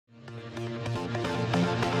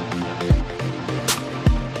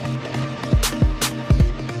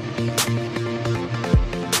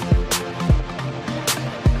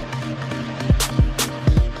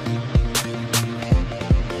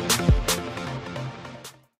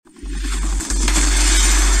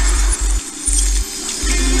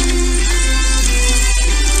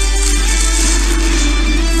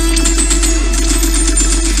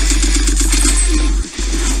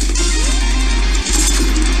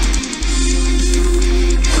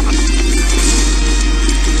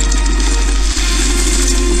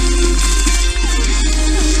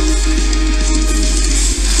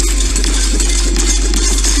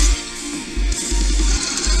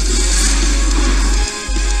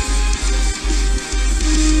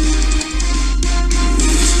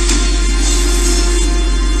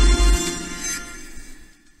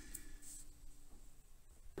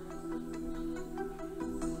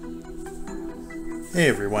Hey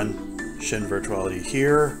everyone, ShinVirtuality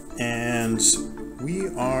here, and we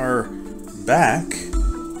are back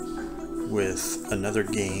with another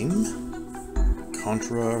game.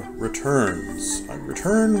 Contra returns. I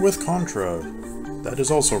return with Contra. That is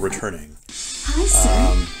also returning. Hi,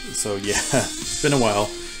 sir. So yeah, it's been a while.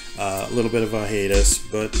 A little bit of a hiatus,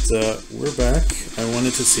 but we're back. I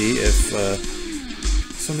wanted to see if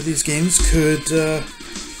some of these games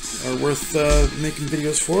are worth making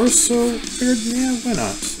videos for, so I figured, yeah, why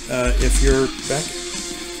not? If you're back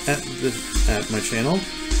at my channel,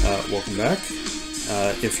 welcome back.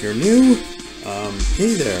 If you're new,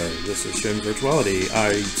 hey there, this is ShinVirtuality.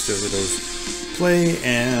 I sort of play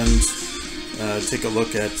and take a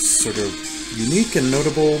look at sort of unique and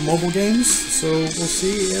notable mobile games, so we'll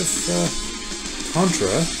see if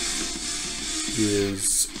Contra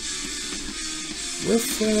is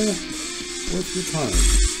worth your time.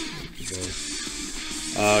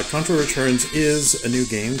 Contra Returns is a new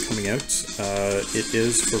game coming out. It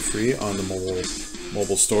is for free on the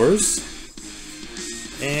mobile stores,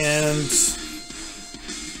 and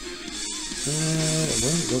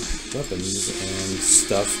weapons and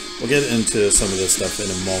stuff. We'll get into some of this stuff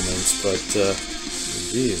in a moment, but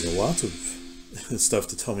geez, a lot of stuff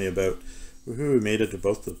to tell me about. Woohoo, made it to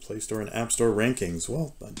both the Play Store and App Store rankings.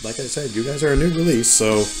 Well, like I said, you guys are a new release,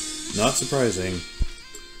 so not surprising.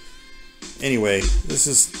 Anyway, this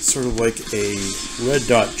is sort of like a red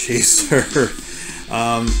dot chaser.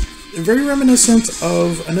 Very reminiscent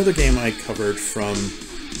of another game I covered from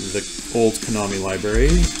the old Konami library,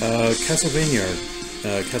 Castlevania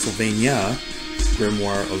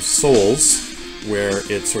Grimoire of Souls, where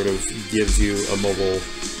it sort of gives you a mobile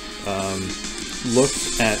look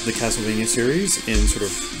at the Castlevania series in sort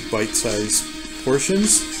of bite-sized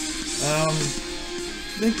portions.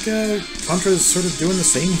 I think Contra is sort of doing the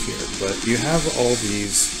same here, but you have all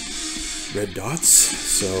these red dots,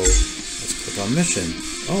 so let's click on mission.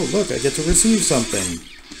 Oh look, I get to receive something,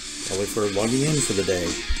 probably for logging in for the day.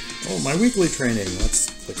 Oh, my weekly training,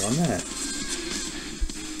 let's click on that.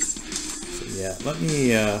 So yeah, let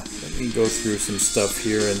me go through some stuff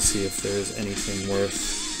here and see if there's anything worth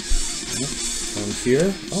on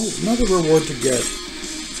here. Oh, another reward to get.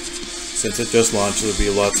 Since it just launched, there'll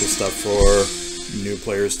be lots of stuff for new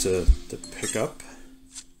players to pick up.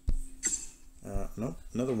 Nope,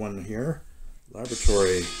 another one here.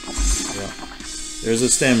 Laboratory. Yeah. There's a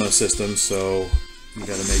stamina system, so you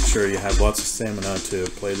gotta make sure you have lots of stamina to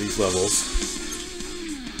play these levels.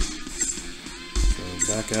 So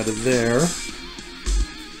back out of there.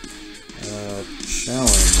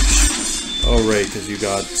 Challenge. Oh right, because you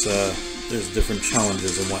got there's different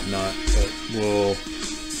challenges and whatnot, but we'll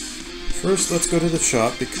first, let's go to the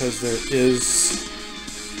shop because there is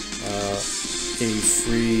a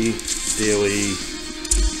free daily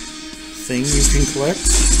thing you can collect.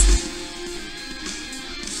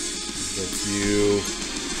 Gives you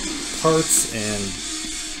parts and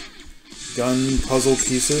gun puzzle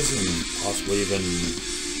pieces and possibly even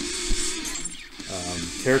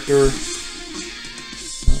character. Oh,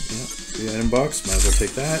 yeah, free item box, might as well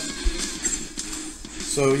take that.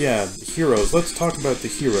 So yeah, heroes. Let's talk about the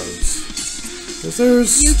heroes. Because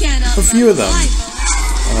there's a few of them.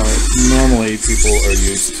 Normally people are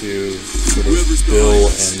used to sort of Bill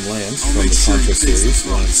and Lance from the Contra series.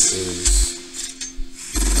 Lance is...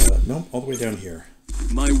 nope, all the way down here.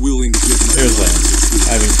 There's Lance.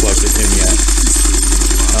 I haven't collected him yet.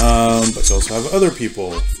 But you also have other people,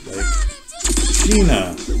 like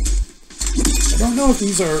Gina. I don't know if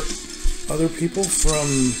these are other people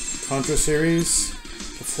from Contra series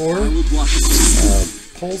before.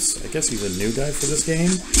 Pulse, I guess he's a new guy for this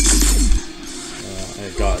game. I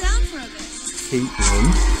got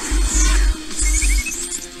Caitlin.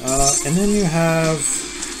 And then you have,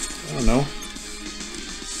 I don't know,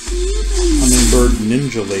 Hummingbird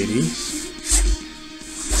Ninja Lady.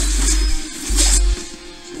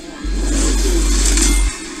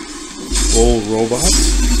 Bull Robot.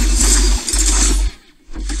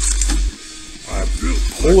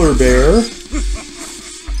 Polar Bear.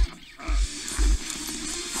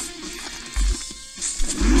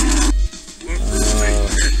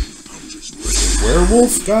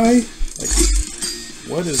 Werewolf guy? Like,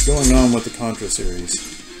 what is going on with the Contra series?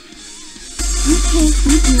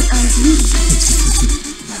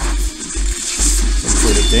 Some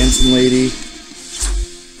sort of dancing lady.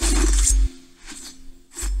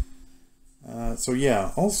 So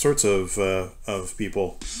yeah, all sorts of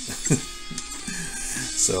people.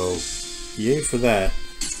 So, yay for that.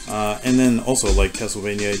 And then also, like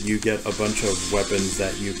Castlevania, you get a bunch of weapons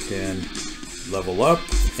that you can level up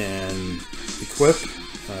and equip.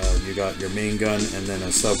 You got your main gun and then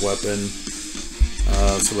a sub-weapon.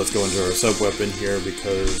 So let's go into our sub-weapon here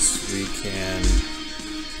because we can,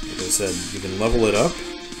 like I said, you can level it up,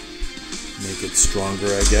 make it stronger,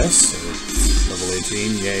 I guess. So level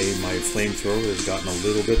 18, yay, my flamethrower has gotten a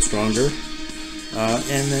little bit stronger.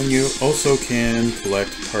 And then you also can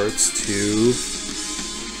collect parts to,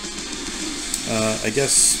 I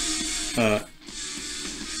guess,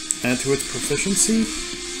 add to its proficiency,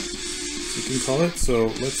 you can call it. So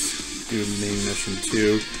let's do main mission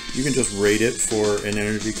 2. You can just rate it for an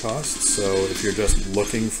energy cost. So if you're just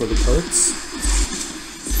looking for the parts,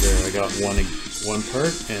 there I got one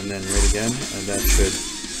part, and then rate again, and that should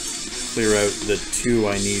clear out the 2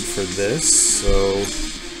 I need for this. So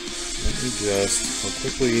let me just, I'll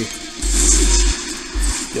quickly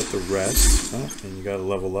get the rest. Oh, and you gotta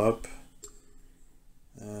level up.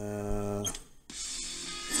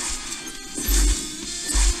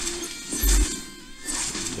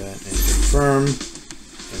 That and confirm.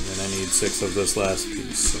 And then I need 6 of this last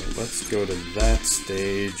piece. So let's go to that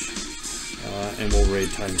stage, and we'll raid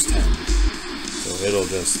times 10. So it'll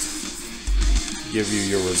just give you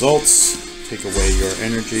your results, take away your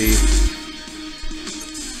energy,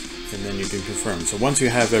 and then you can confirm. So once you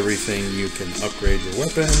have everything, you can upgrade your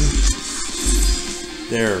weapon.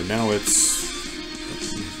 There, now it's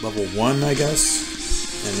level 1, I guess.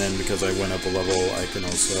 And then because I went up a level, I can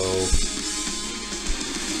also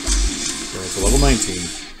go to level 19.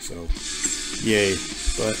 So, yay.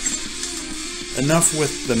 But enough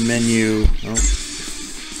with the menu. Oh,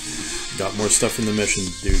 got more stuff in the mission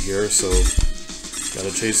to do here, so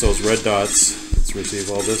gotta chase those red dots. Let's receive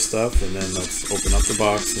all this stuff, and then let's open up the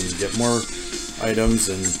box and get more items,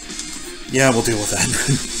 and yeah, we'll deal with that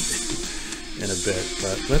in a bit.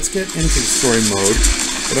 But let's get into the story mode.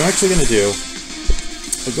 What I'm actually going to do,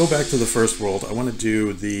 I'll go back to the first world. I want to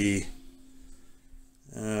do the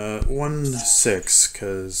 1-6,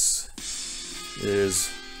 because there's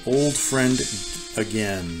Old Friend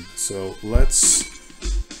Again. So let's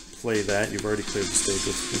play that. You've already cleared the stage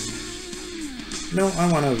with me. No, I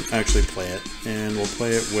want to actually play it, and we'll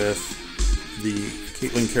play it with the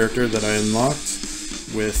Caitlyn character that I unlocked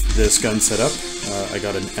with this gun setup. I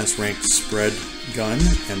got an S-ranked spread gun,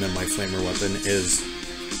 and then my flamer weapon is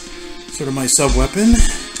sort of my sub-weapon.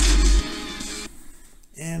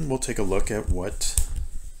 And we'll take a look at what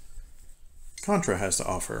Contra has to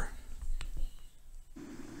offer.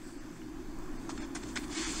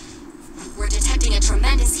 We're detecting a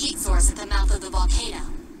tremendous heat source at the mouth of the volcano.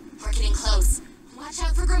 We're getting close. Watch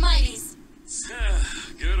out for Grimites.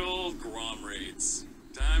 Good old Grom raids.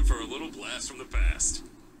 Time for a little blast from the past.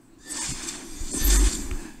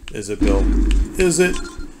 Is it, Bill? Is it?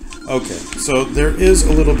 Okay, so there is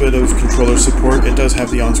a little bit of controller support. It does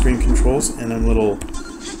have the on-screen controls, and I'm a little,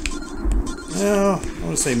 well, I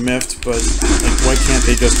want to say miffed, but like, why can't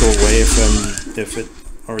they just go away if it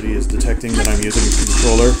already is detecting that I'm using a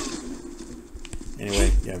controller?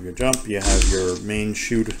 Anyway, you have your jump, you have your main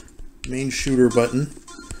shooter button,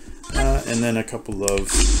 and then a couple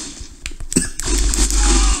of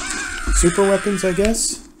super weapons, I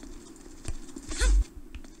guess.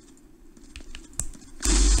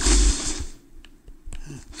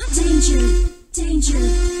 Danger! Danger!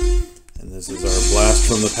 And this is our blast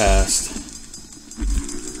from the past.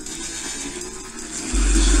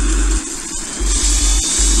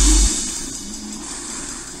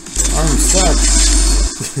 The arms suck.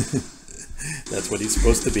 That's what he's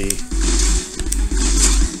supposed to be.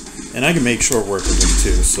 And I can make short work of him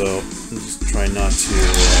too, so just try not to,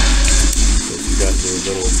 if you got your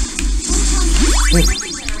little...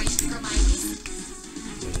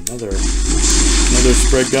 Another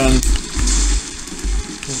spread gun.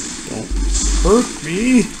 Don't hurt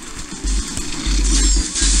me.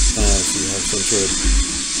 So you have some sort of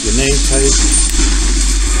grenade type.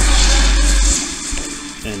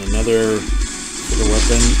 And another sort of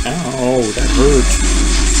weapon. Ow, that hurt.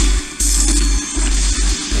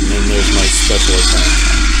 And then there's my special attack.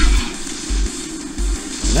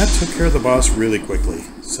 And that took care of the boss really quickly.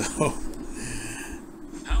 So...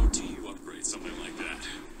 How do you upgrade something like that?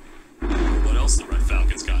 What else the Red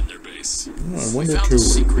Falcon's got in their base? I wonder We found too. a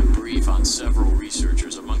secret brief on several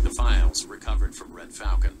researchers among the files recovered from Red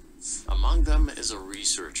Falcon. Among them is a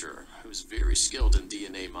researcher who's very skilled in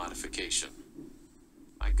DNA modification.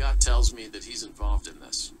 My gut tells me that he's involved in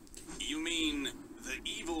this. You mean the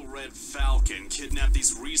evil Red Falcon kidnapped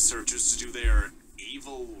these researchers to do their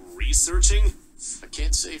evil researching? I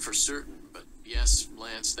can't say for certain, but yes,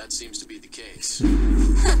 Lance, that seems to be the case.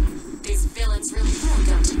 These villains really will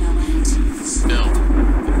go to no end. No,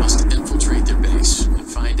 we must infiltrate their base and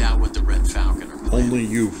find out what the Red Falcon are planning. Only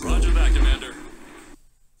you, bro. Roger that, Commander.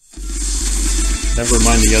 Never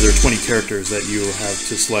mind the other 20 characters that you have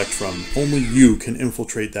to select from. Only you can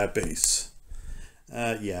infiltrate that base.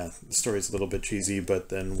 Yeah, the story's a little bit cheesy, but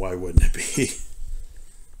then why wouldn't it be?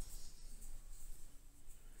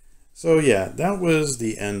 So yeah, that was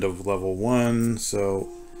the end of level 1, so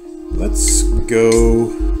let's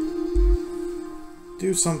go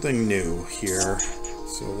do something new here.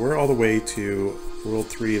 So we're all the way to World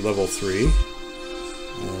 3, Level 3.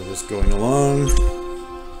 Just going along.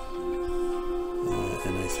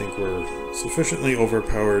 And I think we're sufficiently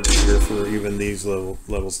overpowered here for even these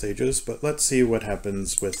level stages, but let's see what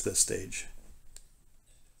happens with this stage.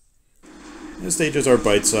 The stages are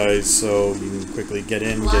bite-sized, so you can quickly get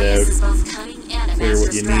in, get out, clear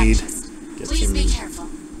what you need, get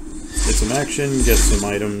some action, get some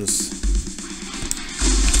items.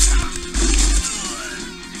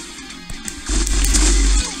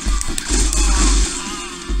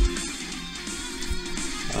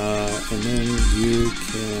 And then you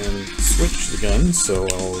can switch the gun, so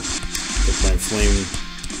I'll put my flame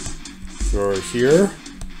thrower here.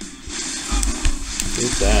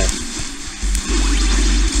 Take that.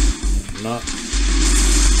 Not.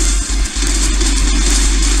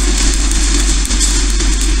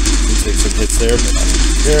 You take some hits there, but I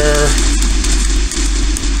don't care.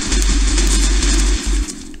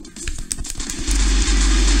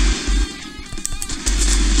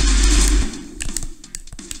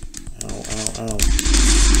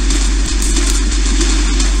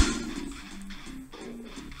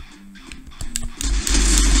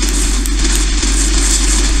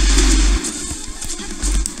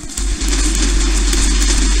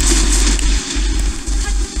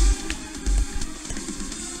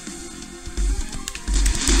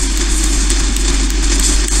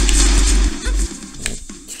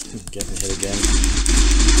 Getting hit again.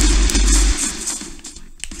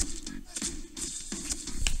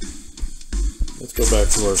 Let's go back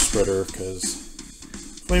to our spreader, because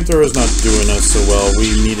flamethrower is not doing us so well.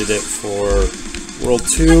 We needed it for World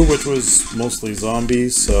 2, which was mostly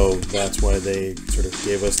zombies, so that's why they sort of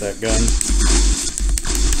gave us that gun.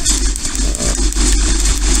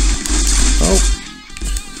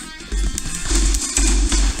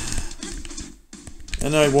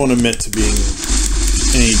 And I won't admit to being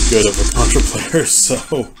any good of a Contra player, so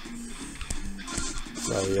if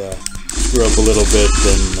I screw up a little bit,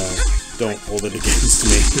 then don't hold it against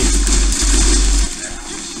me.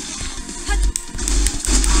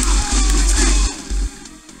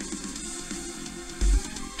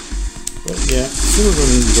 But yeah, sort of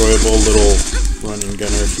an enjoyable little running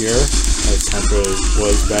gunner here, as Contra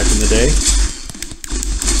was back in the day.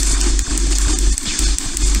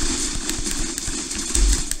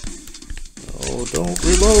 Oh, don't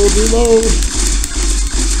reload, reload!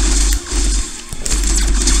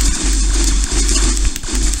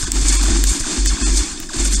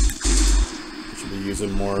 I should be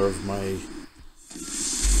using more of my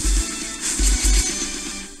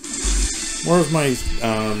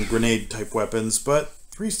grenade type weapons, but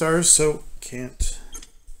 3 stars, so can't.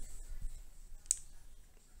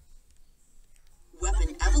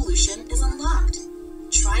 Weapon evolution is unlocked.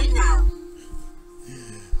 Try it now.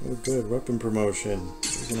 Oh good, weapon promotion.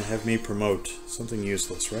 You're gonna have me promote something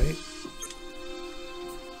useless, right?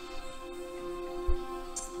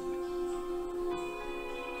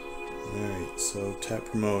 Alright, so tap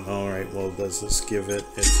promote. Alright, well, does this give it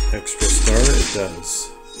its extra star? It does.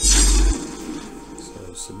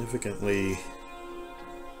 So significantly,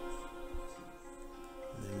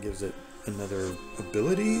 and then gives it another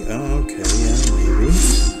ability? Oh, okay, yeah, maybe.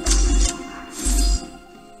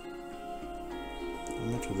 How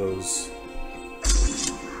much of those?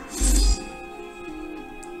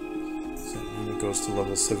 Does that mean it goes to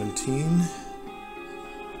level 17?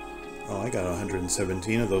 Oh, I got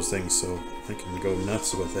 117 of those things, so I can go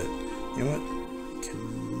nuts with it. You know what?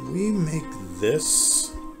 Can we make this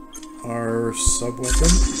our sub-weapon?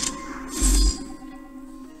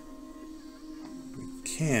 We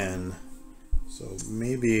can. So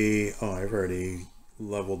maybe... Oh, I've already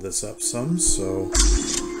leveled this up some, so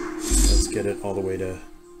let's get it all the way to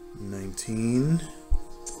 19.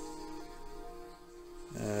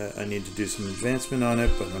 I need to do some advancement on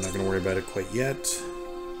it, but I'm not going to worry about it quite yet.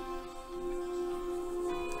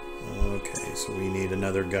 Okay, so we need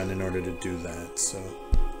another gun in order to do that. So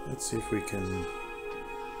let's see if we can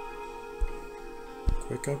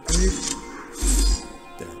quick upgrade.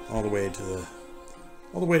 There, all the way to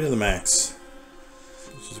the max,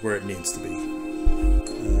 which is where it needs to be.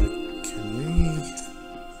 Can we?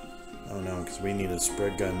 Oh no, because we need a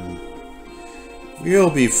spread gun.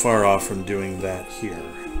 We'll be far off from doing that here,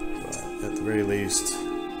 but at the very least,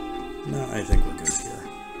 no, I think we're good here.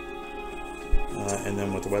 And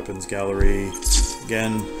then with the weapons gallery,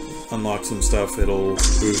 again, unlock some stuff. It'll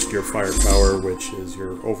boost your firepower, which is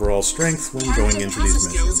your overall strength when going into these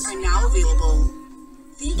missions. Are now available.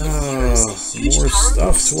 More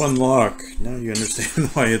stuff to unlock. Now you understand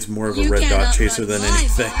why it's more of a red dot chaser than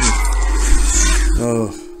anything.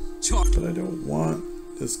 Oh, but I don't want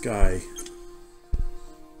this guy.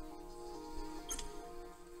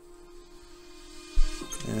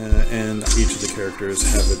 And each of the characters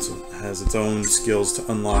has its own skills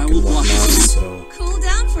to unlock and whatnot. So Cool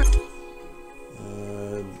down for.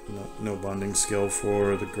 no bonding skill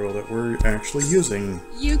for the girl that we're actually using.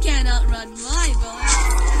 You can't outrun my boy.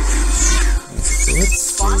 So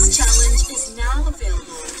let's Boss see. challenge is now available.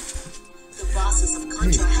 The bosses of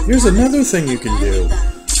Contra have Here's gathered another thing you to can do. annihilate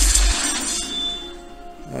them.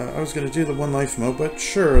 I was going to do the one life mode, but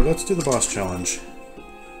sure, let's do the boss challenge.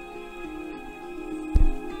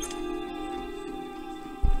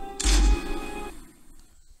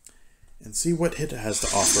 And see what it has to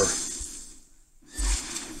offer.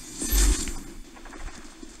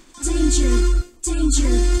 Danger! Danger!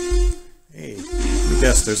 Hey, let me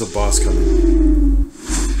guess, there's a boss coming.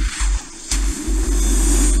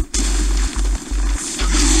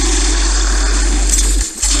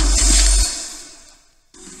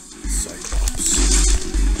 Cyclops.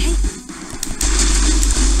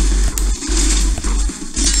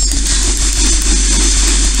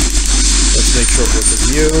 Let's make short work of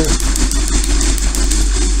you.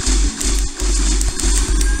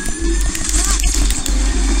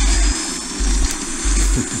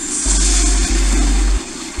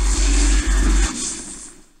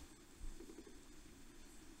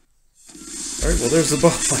 Alright, well there's the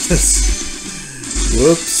boss.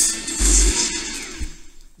 Whoops.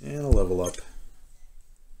 And a level up.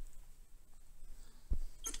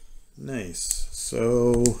 Nice.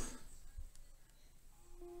 So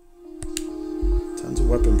tons of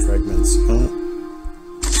weapon fragments. Oh,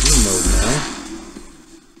 team mode now.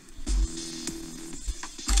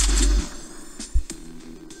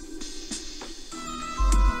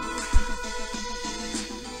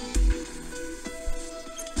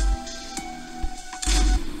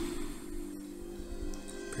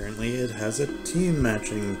 Apparently it has a team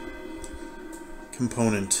matching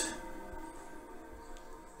component.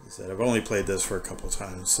 As I said, I've only played this for a couple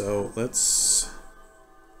times, so let's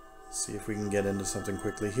see if we can get into something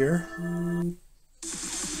quickly here.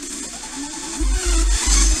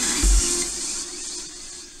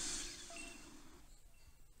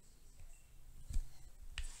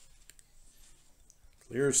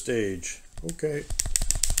 Clear stage. Okay.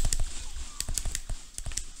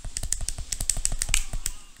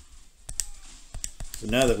 So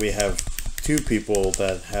now that we have two people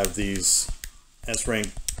that have these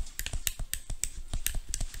S-rank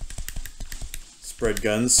spread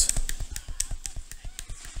guns,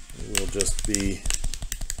 it will just be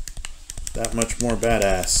that much more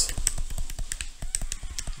badass.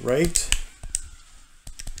 Right?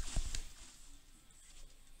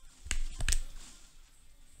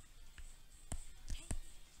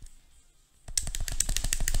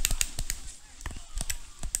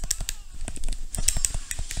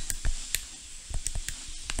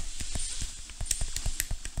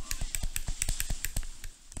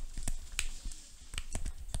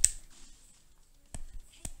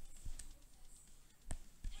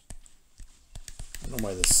 I don't know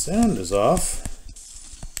why the sound is off.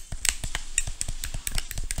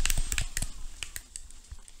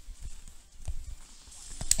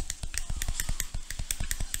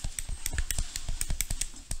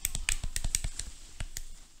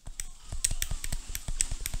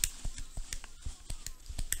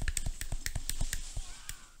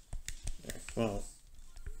 Well,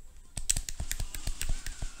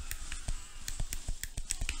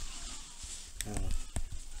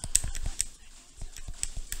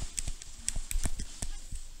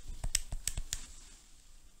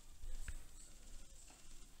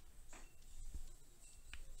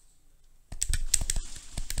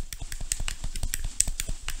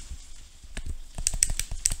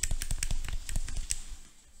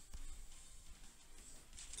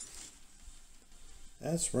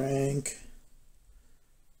 that's rank.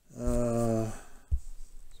 So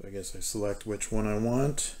I guess I select which one I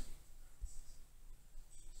want.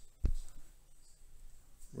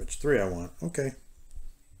 Which three I want. Okay.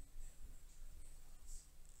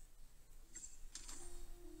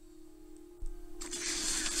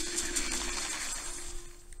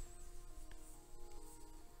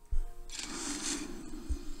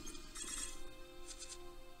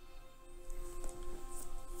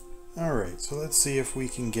 Alright, so let's see if we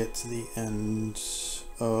can get to the end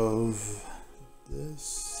of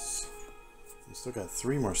this We still got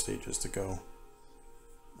 3 more stages to go.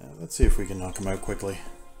 Let's see if we can knock them out quickly.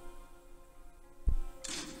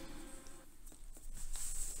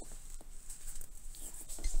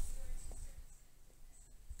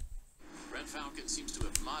 Red Falcon seems to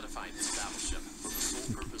have modified this battleship for the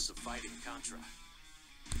sole purpose of fighting Contra.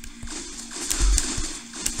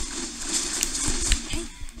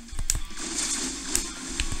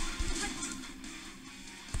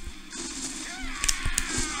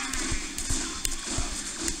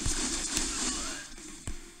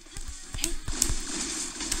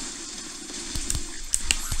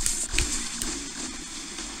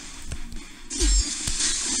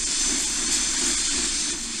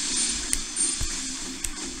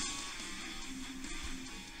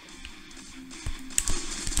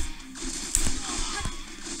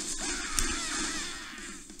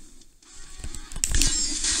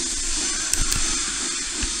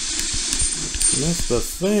 That's the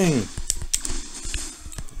thing.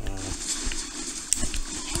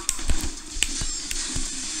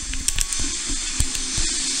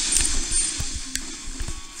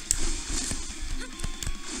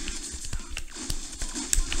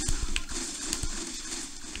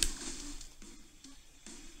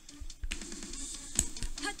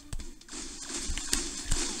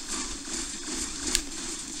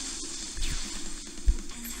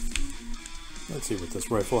 Let's see what this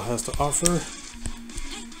rifle has to offer.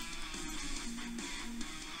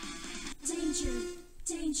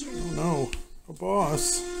 Oh no, a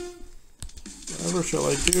boss. Whatever shall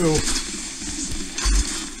I do? I'm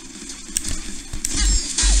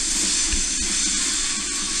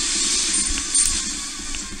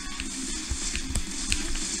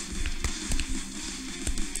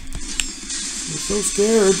so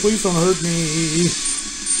scared. Please don't hurt me.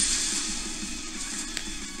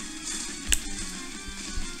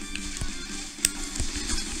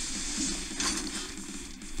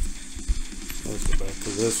 Let's go back to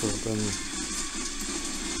this weapon.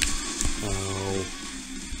 Oh,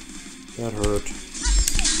 that hurt.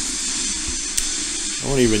 I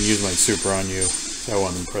won't even use my super on you. That's how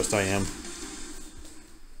unimpressed I am.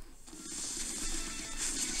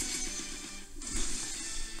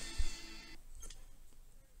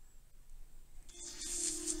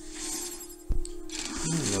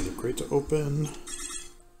 Another crate to open.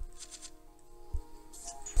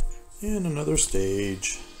 And another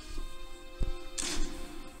stage.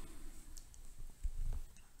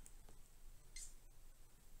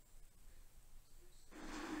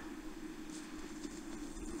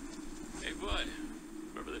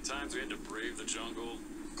 Times we had to brave the jungle,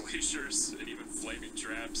 glaciers, and even flaming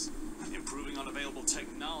traps. Improving on available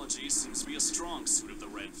technology seems to be a strong suit of the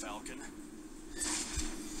Red Falcon.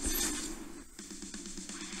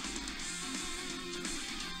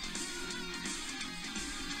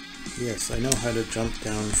 Yes, I know how to jump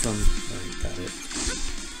down from... Oh, got it.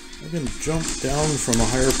 I can jump down from a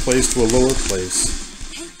higher place to a lower place.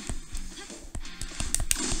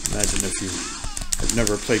 Imagine if you have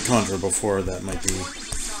never played Contra before, that might be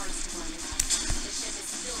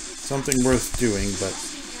something worth doing, but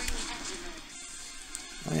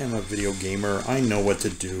I am a video gamer. I know what to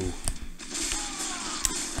do.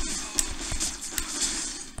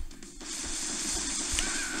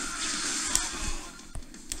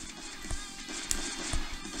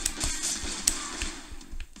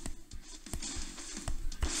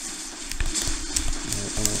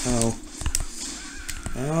 Ow.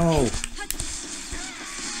 Ow.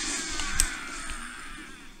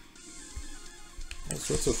 All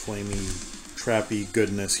sorts of flamey, trappy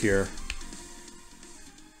goodness here.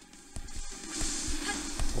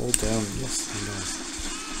 Hold down. Yes, I know.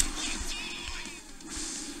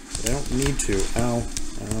 But I don't need to. Ow.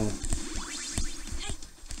 Ow.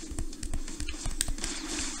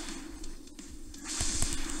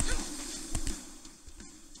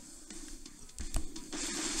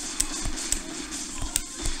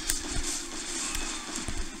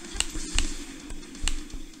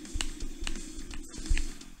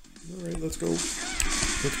 Alright, let's go.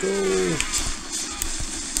 Let's go!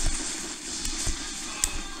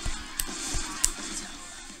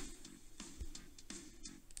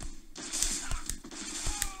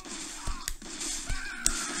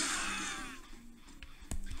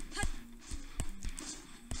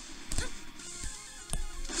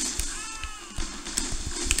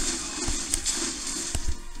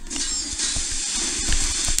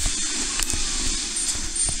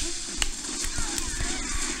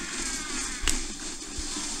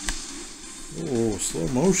 Oh, slow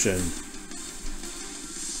motion.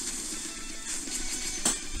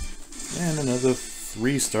 And another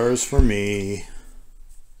 3 stars for me.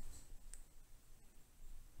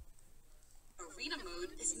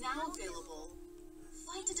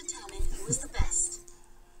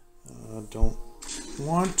 don't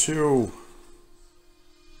want to.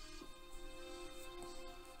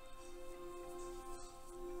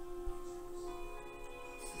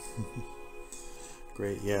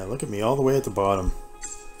 Great, yeah, look at me all the way at the bottom.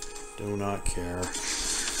 Do not care.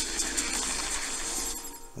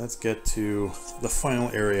 Let's get to the final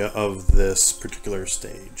area of this particular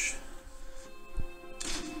stage.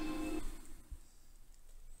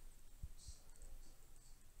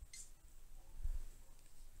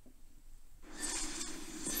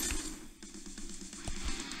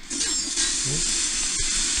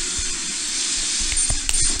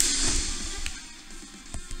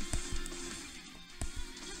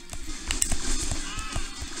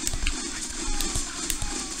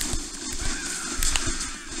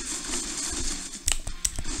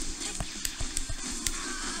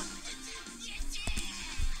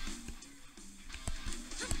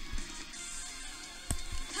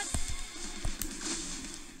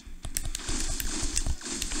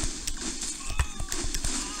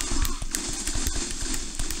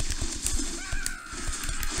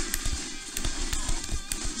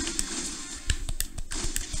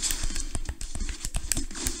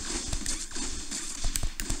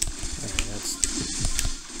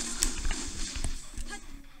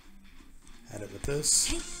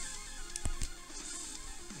 This.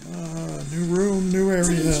 New room, new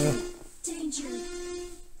area. Danger.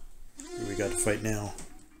 Who we got to fight now?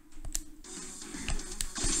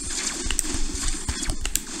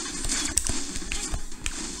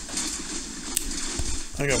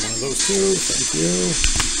 I got one of those too, thank you.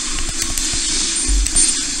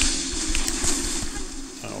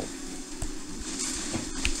 Oh.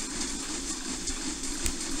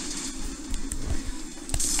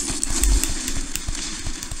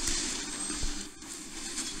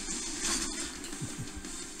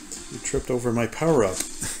 Tripped over my power-up.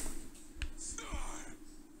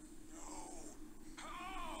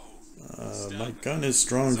 My gun is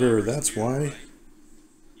stronger, that's why.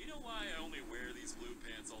 You know why I only wear these blue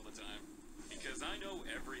pants all the time? Because I know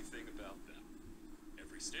everything about them.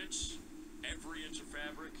 Every stitch, every inch of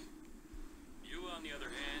fabric. You, on the other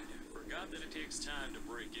hand, forgot that it takes time to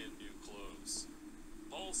break in new clothes.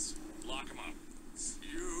 Pulse, lock 'em up.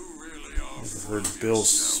 You really are. I've heard Bill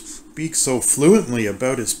speak so fluently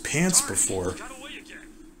about his pants before.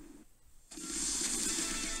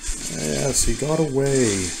 Yes, he got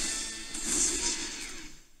away.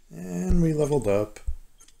 And we leveled up.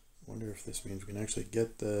 Wonder if this means we can actually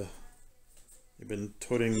get the... You've been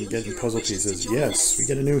toting getting puzzle pieces. Yes, we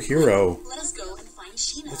get a new hero. Let us go and find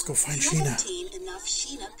Sheena. Let's go find You Sheena. have obtained enough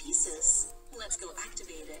Sheena pieces. Let's go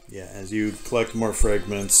activate it. Yeah, as you collect more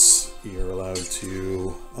fragments, you're allowed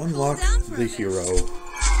to unlock the hero.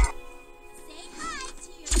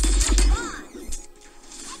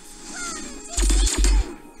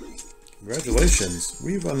 Congratulations,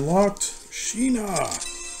 we've unlocked Sheena!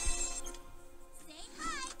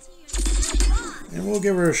 And we'll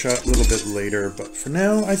give her a shot a little bit later, but for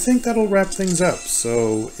now, I think that'll wrap things up.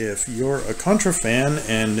 So if you're a Contra fan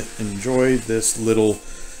and enjoy this little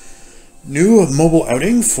new mobile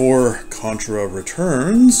outing for Contra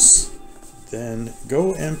Returns, then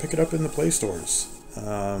go and pick it up in the Play Stores.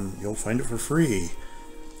 You'll find it for free.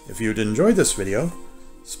 If you'd enjoyed this video,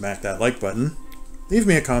 smack that like button, leave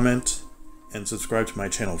me a comment, and subscribe to my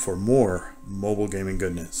channel for more mobile gaming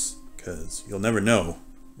goodness, because you'll never know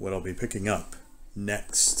what I'll be picking up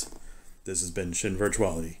next. This has been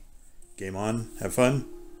ShinVirtuality. Game on, have fun,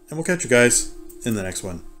 and we'll catch you guys in the next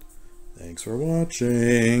one. Thanks for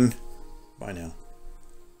watching. Bye now.